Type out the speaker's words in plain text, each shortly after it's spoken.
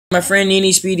My friend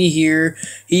Nene Speedy here.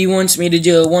 He wants me to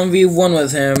do a 1v1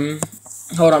 with him.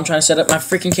 Hold on, I'm trying to set up my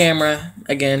freaking camera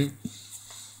again.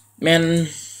 Man,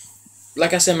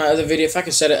 like I said in my other video, if I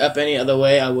could set it up any other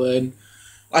way, I would.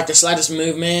 Like the slightest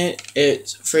movement,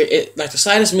 it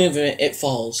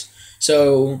falls.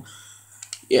 So,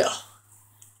 yeah.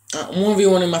 I'm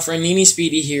 1v1 with my friend Nene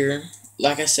Speedy here.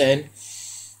 Like I said,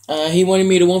 he wanted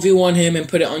me to 1v1 him and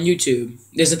put it on YouTube.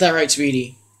 Isn't that right,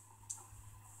 Speedy?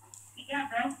 Yeah,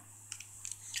 bro.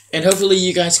 And hopefully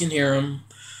you guys can hear him.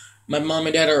 My mom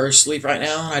and dad are asleep right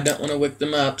now, and I don't want to wake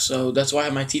them up, so that's why I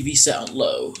have my TV set on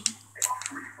low.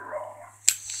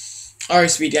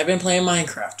 Alright, Speedy, I've been playing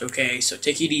Minecraft, okay? So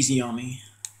take it easy on me.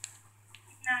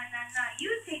 Nah.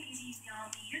 You take it easy on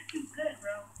me. You're too good,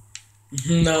 bro.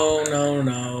 No.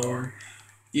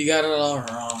 You got it all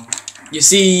wrong. You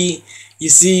see,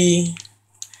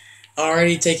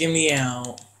 already taking me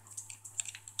out.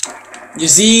 You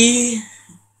see?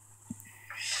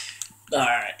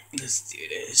 Alright, let's do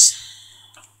this.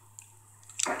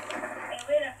 Hey,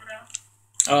 wait up, bro.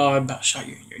 Oh, I about shot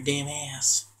you in your damn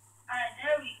ass. Alright,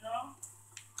 there we go.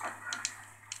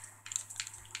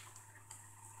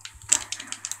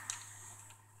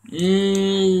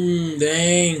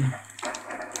 Dang.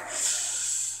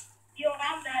 Yo,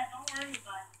 I'm bad. Don't worry about it.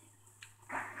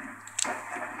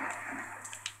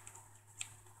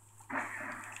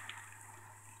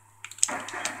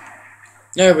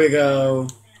 There we go.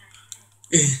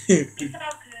 It's all good,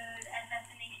 and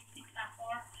Destination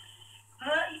 6.4.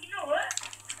 But, you know what? Let's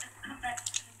come back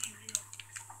to be real.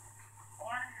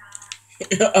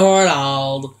 Or not.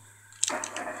 Arnold.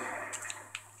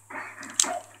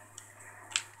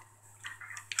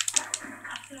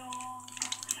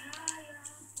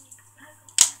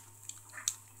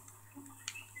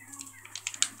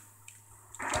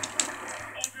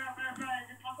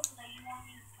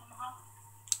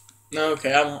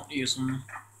 Okay, I won't use them.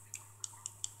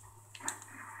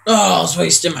 Oh, I was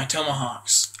wasting my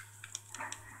tomahawks.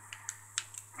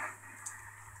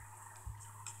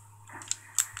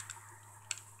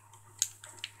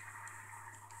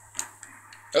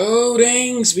 Oh,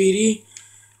 dang, Speedy.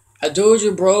 I told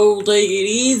you, bro, take it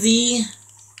easy.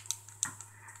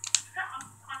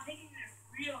 I'm taking it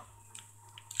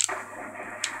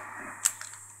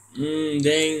real.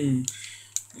 Dang.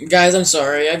 Guys, I'm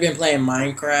sorry. I've been playing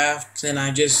Minecraft, and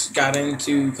I just got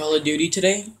into Call of Duty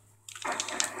today.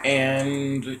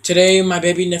 And today, my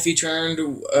baby nephew turned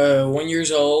 1 year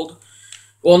old.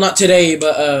 Well, not today,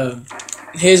 but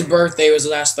his birthday was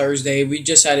last Thursday. We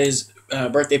just had his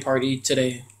birthday party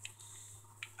today.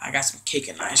 I got some cake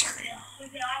and ice cream. Was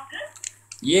it all good?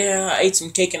 Yeah, I ate some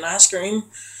cake and ice cream.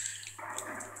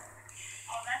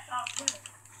 Oh, that's all good.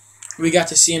 We got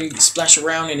to see him splash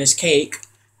around in his cake.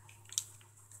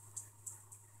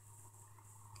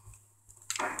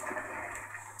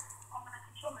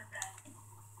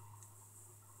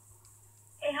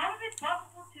 Hey, how is it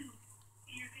possible to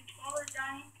your controller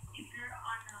dying if you're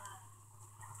on a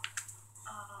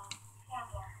farm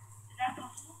bar? Is that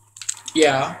possible?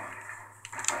 Yeah.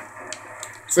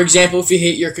 For example, if you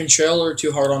hit your controller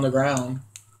too hard on the ground.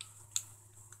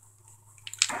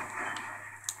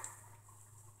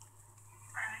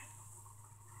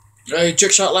 Alright.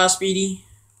 Trick shot last, Speedy.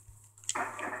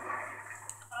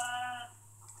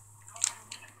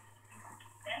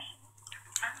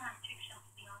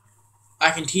 I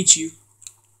can teach you.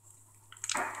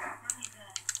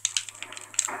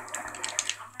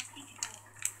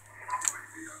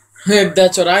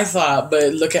 That's what I thought,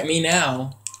 but look at me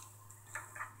now.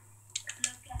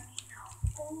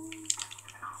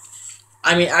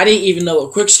 I mean, I didn't even know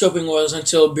what quickscoping was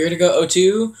until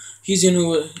Beardigo02. He's in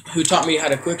who taught me how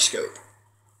to quickscope.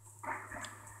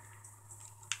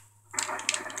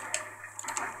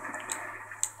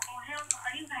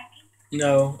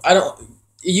 No, I don't.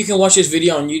 You can watch this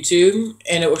video on YouTube,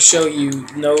 and it will show you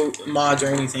no mods or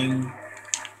anything.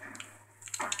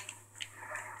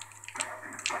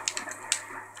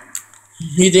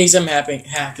 He thinks I'm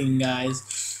hacking,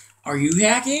 guys. Are you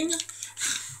hacking?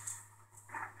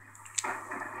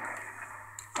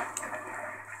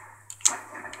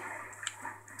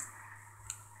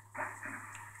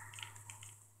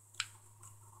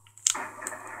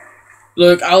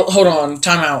 Look, hold on,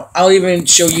 time out. I'll even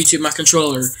show YouTube my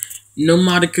controller. No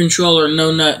modded controller,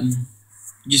 no nothing.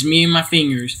 Just me and my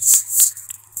fingers.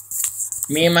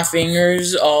 Me and my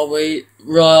fingers always.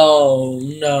 Oh,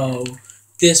 no.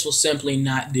 This will simply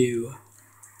not do.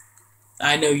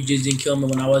 I know you just didn't kill me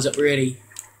when I wasn't ready.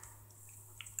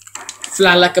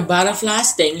 Fly like a butterfly,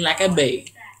 sting like a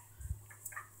bee.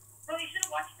 Bro, you should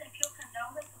have watched that kill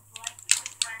Condolence of Life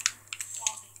with Random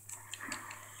Bombing.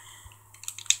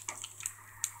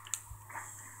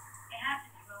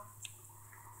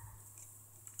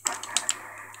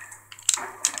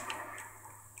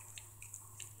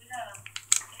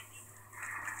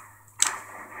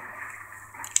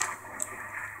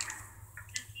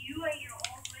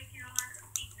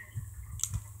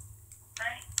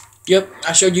 Yep,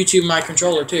 I showed YouTube my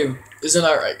controller too. Isn't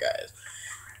that right, guys?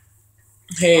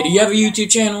 Hey, do you have a YouTube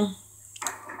channel? No,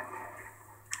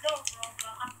 bro,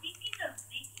 but I'm thinking of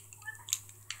making one.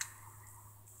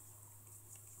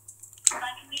 So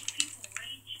I can make people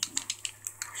rage.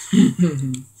 You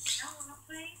know what I'm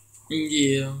saying?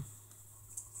 Yeah.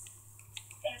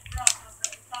 Hey, bro,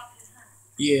 it's obvious, huh?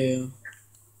 Yeah.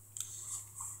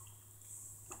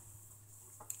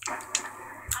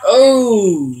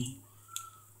 Oh!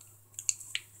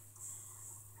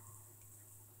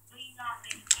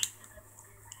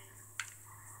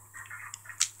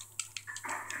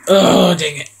 Oh,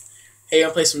 dang it. Hey,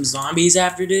 I'll play some zombies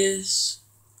after this.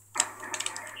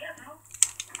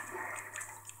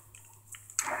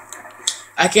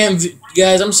 I can't,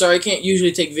 guys. I'm sorry. I can't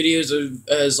usually take videos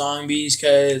of zombies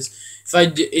because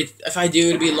if I do,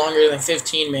 it'll be longer than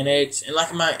 15 minutes. And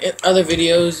like my other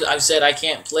videos, I've said I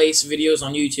can't place videos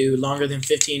on YouTube longer than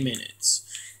 15 minutes.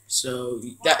 So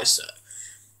that's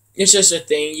it's just a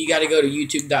thing. You got to go to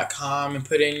YouTube.com and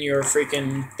put in your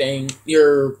freaking thing,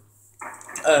 your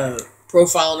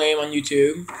profile name on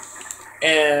YouTube,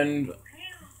 and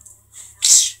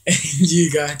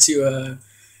you got to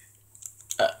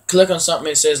click on something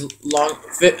that says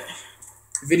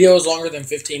videos longer than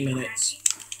 15 minutes.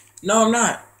 No, I'm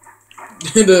not.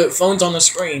 The phone's on the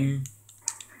screen.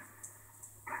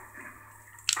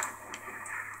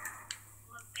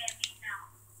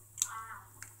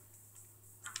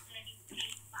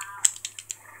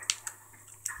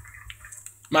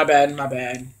 My bad, my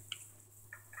bad.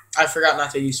 I forgot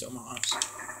not to use tomahawks.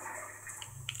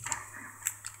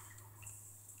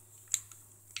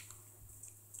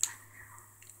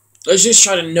 Let's just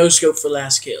try to no-scope for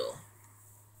last kill.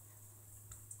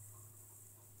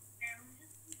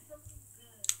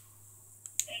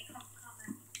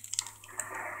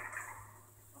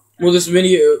 Well, this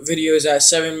video is at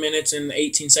 7 minutes and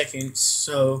 18 seconds,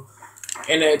 so,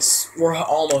 and we're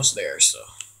almost there, so.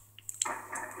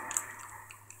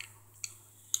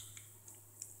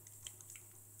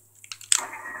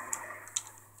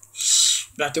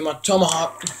 Back to my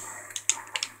tomahawk.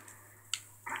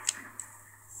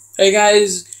 Hey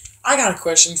guys, I got a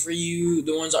question for you,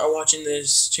 the ones that are watching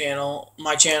this channel,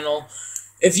 my channel.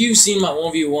 If you've seen my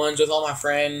 1v1s with all my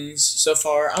friends so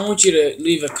far, I want you to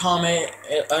leave a comment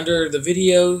under the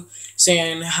video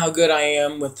saying how good I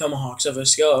am with tomahawks of a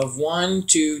scale of 1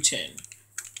 to 10.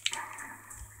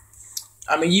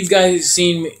 I mean, you guys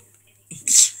seen me.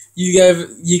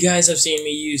 You guys have seen me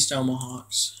use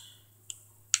tomahawks.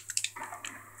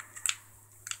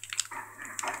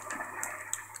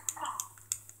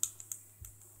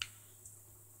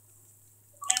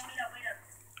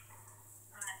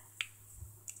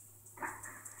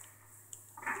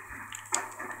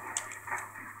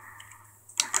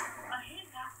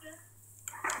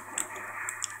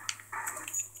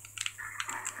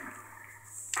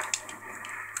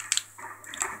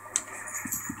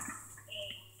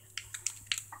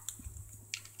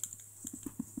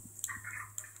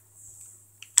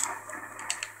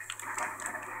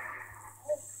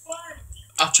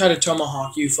 I'll try to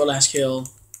tomahawk you for last kill.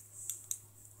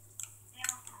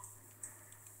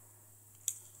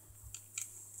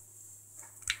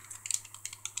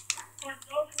 For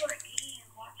those who are eating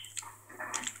and watch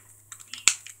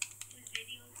these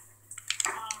videos,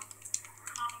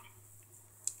 comment.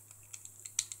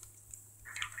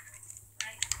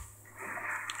 Right?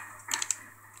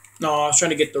 No, I was trying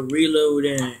to get the reload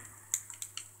in it.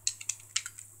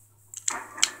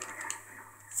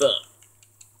 Fuck.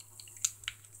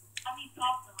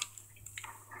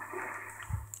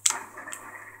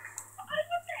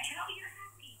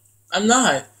 I'm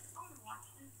not.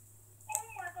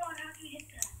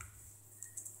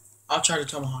 I'll try to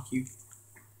tomahawk you.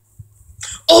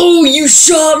 Oh, you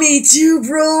shot me too,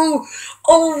 bro!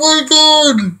 Oh my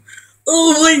god!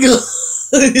 Oh my god!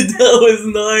 That was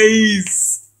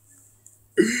nice!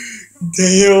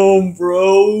 Damn,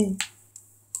 bro!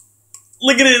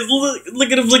 Look at this!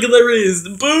 Look at him! Look at the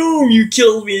wrist! Boom! You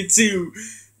killed me too!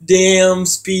 Damn,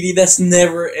 Speedy, that's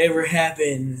never ever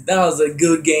happened. That was a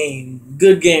good game.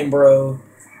 Good game, bro.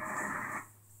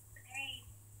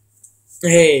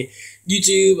 Hey,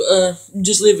 YouTube,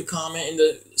 just leave a comment in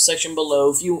the section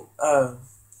below if you,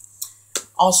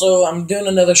 also, I'm doing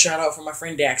another shout out for my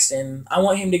friend Daxton. I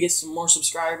want him to get some more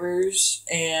subscribers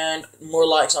and more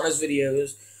likes on his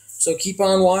videos. So keep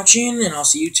on watching, and I'll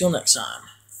see you till next time.